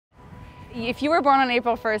If you were born on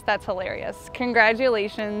April 1st, that's hilarious.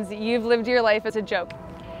 Congratulations, you've lived your life as a joke.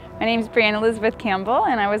 My name's Brianne Elizabeth Campbell,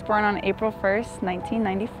 and I was born on April 1st,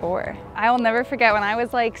 1994. I will never forget when I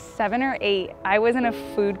was like 7 or 8, I was in a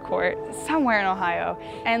food court somewhere in Ohio,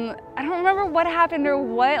 and I don't remember what happened or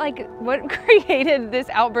what created this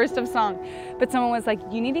outburst of song, but someone was like,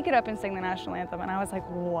 "You need to get up and sing the national anthem," and I was like,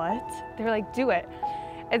 "What?" They were like, "Do it."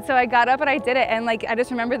 And so I got up and I did it, and like I just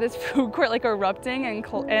remember this food court like erupting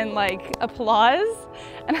and like applause,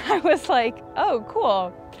 and I was like, "Oh,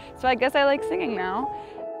 cool." So I guess I like singing now.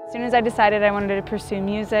 As soon as I decided I wanted to pursue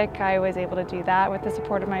music, I was able to do that with the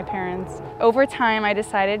support of my parents. Over time, I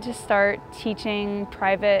decided to start teaching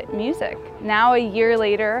private music. Now, a year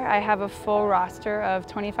later, I have a full roster of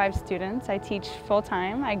 25 students. I teach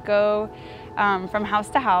full-time. I go from house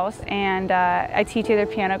to house, and I teach either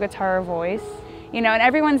piano, guitar, or voice. You know, and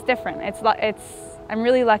everyone's different. I'm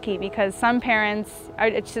really lucky because some parents,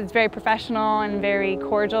 it's very professional and very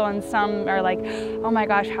cordial, and some are like, "Oh my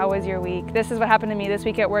gosh, how was your week? This is what happened to me this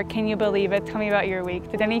week at work. Can you believe it? Tell me about your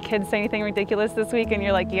week. Did any kids say anything ridiculous this week?" And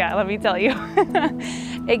you're like, "Yeah, let me tell you."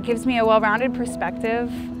 It gives me a well-rounded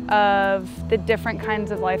perspective of the different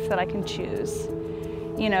kinds of life that I can choose.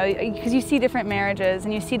 You know, because you see different marriages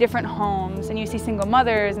and you see different homes and you see single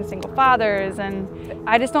mothers and single fathers, and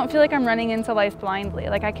I just don't feel like I'm running into life blindly.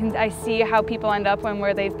 Like I see how people end up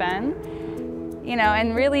where they've been, you know,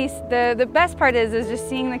 and really the best part is just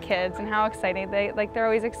seeing the kids and how excited they're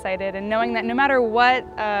always excited, and knowing that no matter what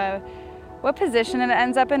position it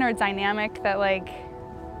ends up in or dynamic, that like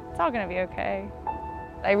it's all gonna be okay.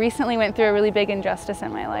 I recently went through a really big injustice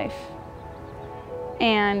in my life,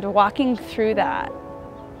 and walking through that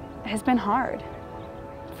has been hard.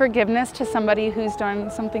 Forgiveness to somebody who's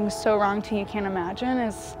done something so wrong to you can't imagine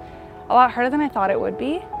is a lot harder than I thought it would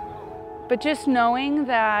be. But just knowing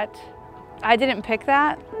that I didn't pick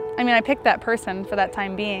that, I mean, I picked that person for that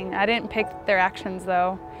time being. I didn't pick their actions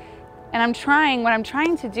though. And what I'm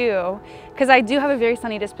trying to do, because I do have a very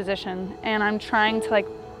sunny disposition, and I'm trying to like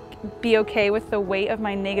be okay with the weight of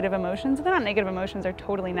my negative emotions. They're not negative emotions, they're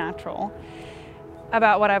totally natural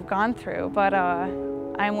about what I've gone through, but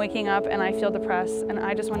I'm waking up and I feel depressed and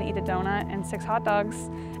I just want to eat a donut and 6 hot dogs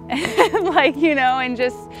and like, you know, and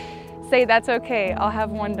just say that's okay. I'll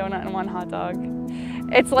have 1 donut and 1 hot dog.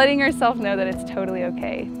 It's letting yourself know that it's totally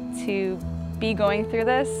okay to be going through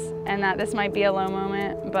this, and that this might be a low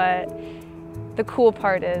moment, but the cool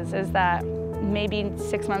part is that maybe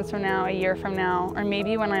 6 months from now, a year from now, or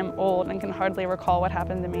maybe when I'm old and can hardly recall what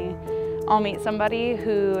happened to me, I'll meet somebody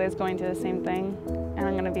who is going through the same thing, and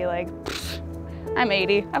I'm gonna be like, I'm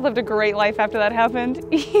 80. I've lived a great life after that happened.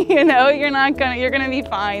 You know, you're gonna be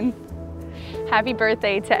fine. Happy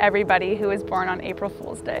birthday to everybody who was born on April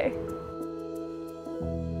Fool's Day.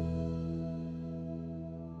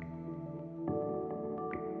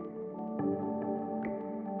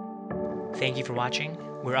 Thank you for watching.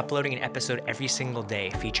 We're uploading an episode every single day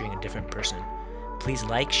featuring a different person. Please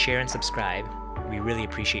like, share, and subscribe. We really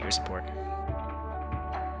appreciate your support.